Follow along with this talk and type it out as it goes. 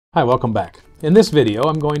Hi, welcome back. In this video,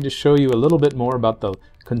 I'm going to show you a little bit more about the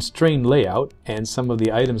constrain layout and some of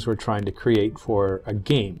the items we're trying to create for a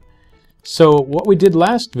game. So what we did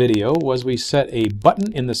last video was we set a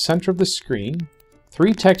button in the center of the screen,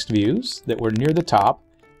 3 text views that were near the top,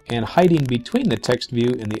 and hiding between the text view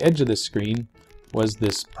and the edge of the screen was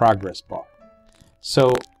this progress bar.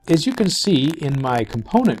 So as you can see in my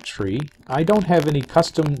component tree, I don't have any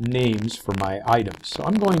custom names for my items, so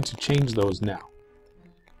I'm going to change those now.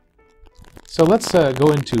 So let's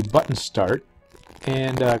go into button start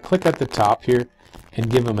and click at the top here and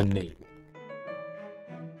give them a name.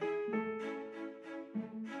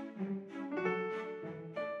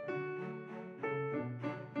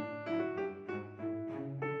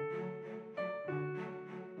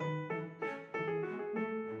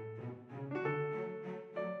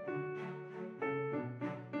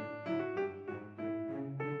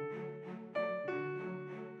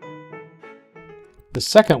 The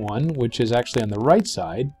second one, which is actually on the right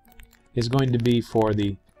side, is going to be for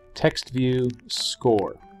the text view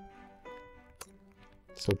score.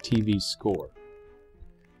 So TV score.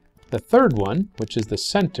 The third one, which is the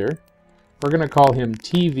center, we're going to call him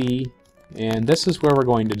TV, and this is where we're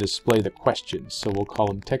going to display the questions. So we'll call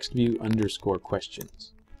him text view underscore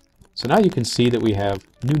questions. So now you can see that we have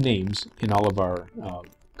new names in all of our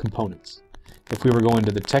components. If we were going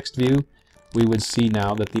to the text view, we would see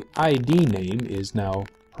now that the ID name is now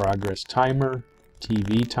progress timer,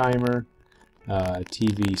 TV timer,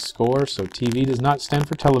 TV score. So TV does not stand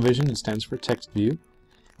for television, it stands for text view.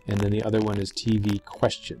 And then the other one is TV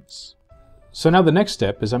questions. So now the next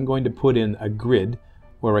step is I'm going to put in a grid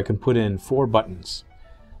where I can put in 4 buttons.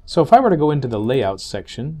 So if I were to go into the layout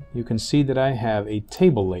section, you can see that I have a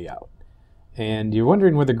table layout. And you're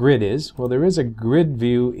wondering where the grid is. Well, there is a grid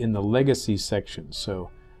view in the legacy section.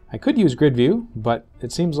 So I could use grid view, but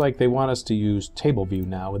it seems like they want us to use table view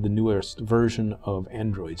now with the newest version of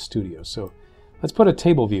Android Studio. So let's put a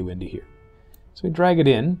table view into here. So we drag it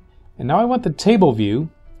in, and now I want the table view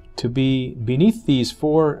to be beneath these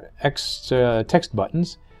 4 text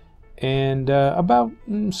buttons and about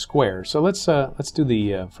square. So let's do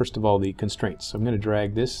the first of all the constraints. So I'm going to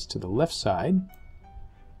drag this to the left side,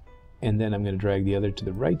 and then I'm going to drag the other to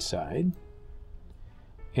the right side.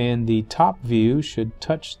 And the top view should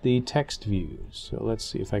touch the text view. So let's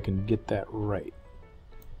see if I can get that right.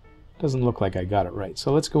 Doesn't look like I got it right.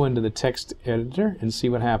 So let's go into the text editor and see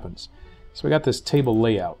what happens. So we got this table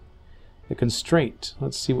layout. The constraint,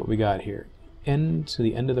 let's see what we got here. End to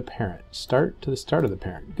the end of the parent. Start to the start of the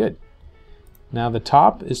parent. Good. Now the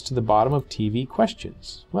top is to the bottom of TV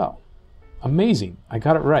questions. Well, amazing. I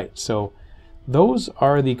got it right. So those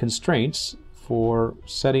are the constraints for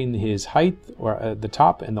setting his height, or the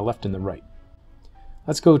top and the left and the right.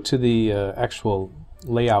 Let's go to the actual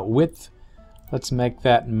layout width. Let's make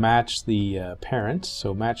that match the parent,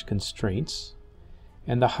 so match constraints.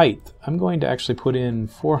 And the height, I'm going to actually put in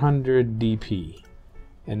 400 dp.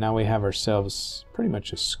 And now we have ourselves pretty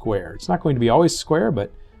much a square. It's not going to be always square,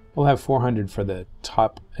 but we'll have 400 for the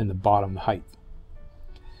top and the bottom height.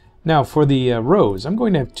 Now for the rows, I'm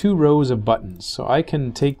going to have 2 rows of buttons, so I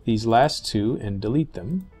can take these last 2 and delete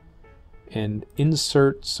them and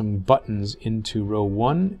insert some buttons into row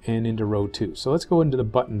 1 and into row 2. So let's go into the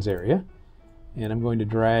buttons area, and I'm going to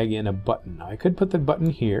drag in a button. Now I could put the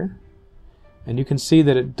button here, and you can see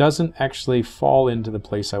that it doesn't actually fall into the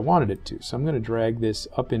place I wanted it to. So I'm going to drag this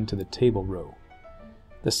up into the table row.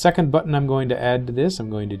 The second button I'm going to add to this,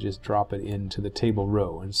 I'm going to just drop it into the table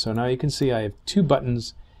row. And so now you can see I have 2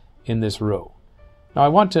 buttons in this row. Now I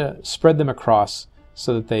want to spread them across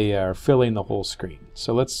so that they are filling the whole screen.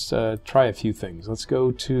 So let's try a few things. Let's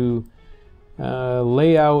go to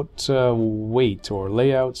layout weight, or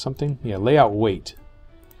layout something. Yeah, layout weight.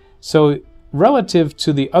 So relative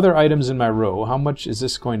to the other items in my row, how much is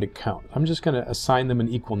this going to count? I'm just going to assign them in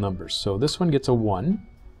equal numbers. So this one gets a 1.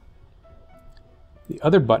 The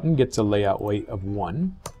other button gets a layout weight of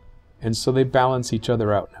 1. And so they balance each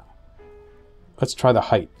other out now. Let's try the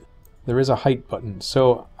height. There is a height button.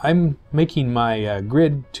 So I'm making my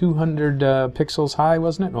grid 200 pixels high,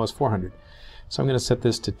 wasn't it? No, it's 400. So I'm going to set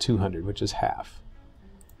this to 200, which is half.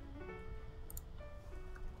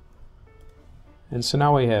 And so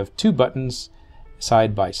now we have 2 buttons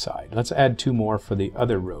side by side. Let's add 2 more for the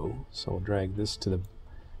other row. So we'll drag this to the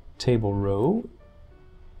table row.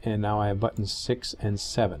 And now I have buttons 6 and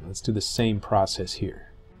 7. Let's do the same process here.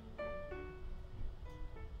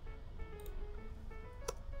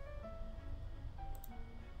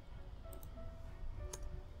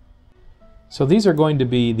 So these are going to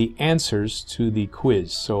be the answers to the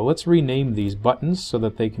quiz. So let's rename these buttons so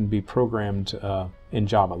that they can be programmed in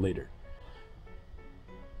Java later.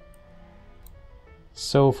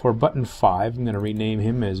 So for button 5, I'm going to rename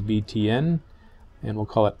him as BTN, and we'll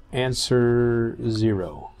call it answer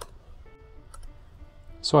 0.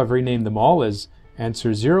 So I've renamed them all as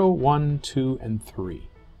answer 0, 1, 2, and 3.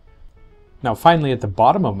 Now finally at the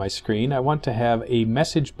bottom of my screen I want to have a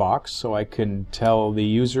message box so I can tell the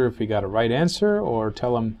user if he got a right answer or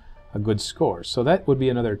tell him a good score. So that would be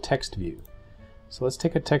another text view. So let's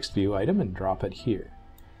take a text view item and drop it here.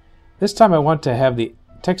 This time I want to have the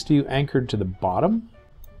text view anchored to the bottom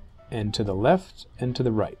and to the left and to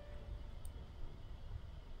the right.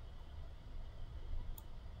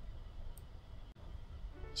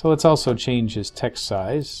 So let's also change his text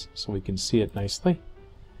size so we can see it nicely.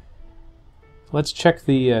 Let's check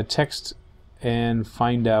the text and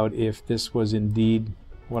find out if this was indeed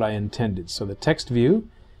what I intended. So the text view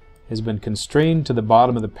has been constrained to the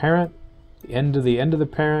bottom of the parent, the end of the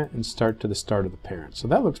parent, and start to the start of the parent. So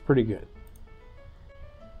that looks pretty good.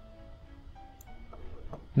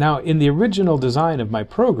 Now in the original design of my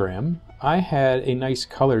program, I had a nice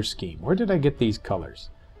color scheme. Where did I get these colors?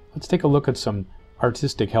 Let's take a look at some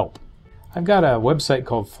artistic help. I've got a website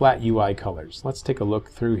called Flat UI Colors. Let's take a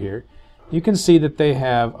look through here. You can see that they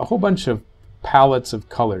have a whole bunch of palettes of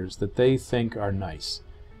colors that they think are nice.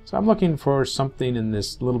 So I'm looking for something in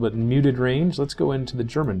this little bit muted range. Let's go into the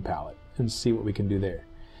German palette and see what we can do there.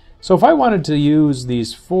 So if I wanted to use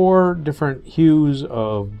these 4 different hues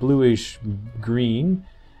of bluish green,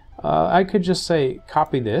 I could just say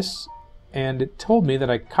copy this, and it told me that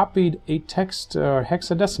I copied a text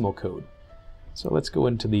hexadecimal code. So let's go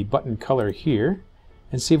into the button color here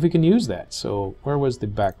and see if we can use that. So where was the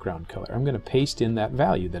background color? I'm going to paste in that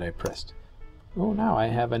value that I pressed. Oh, now I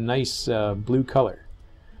have a nice blue color.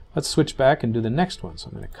 Let's switch back and do the next one. So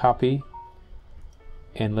I'm going to copy,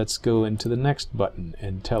 and let's go into the next button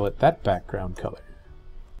and tell it that background color.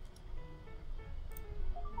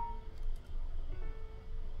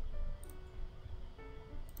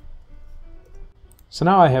 So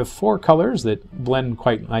now I have 4 colors that blend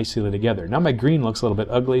quite nicely together. Now my green looks a little bit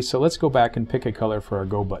ugly, so let's go back and pick a color for our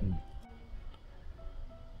Go button.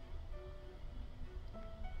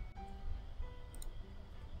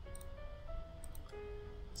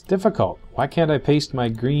 It's difficult. Why can't I paste my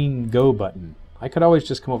green Go button? I could always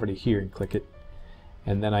just come over to here and click it,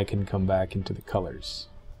 and then I can come back into the colors.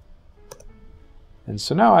 And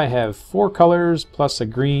so now I have 4 colors plus a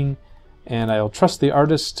green, and I'll trust the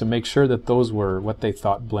artist to make sure that those were what they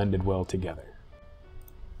thought blended well together.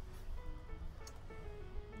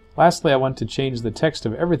 Lastly, I want to change the text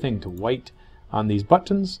of everything to white on these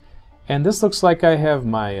buttons, and this looks like I have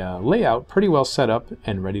my layout pretty well set up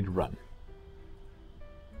and ready to run.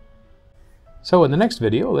 So in the next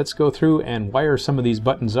video, let's go through and wire some of these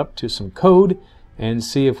buttons up to some code and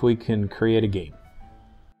see if we can create a game.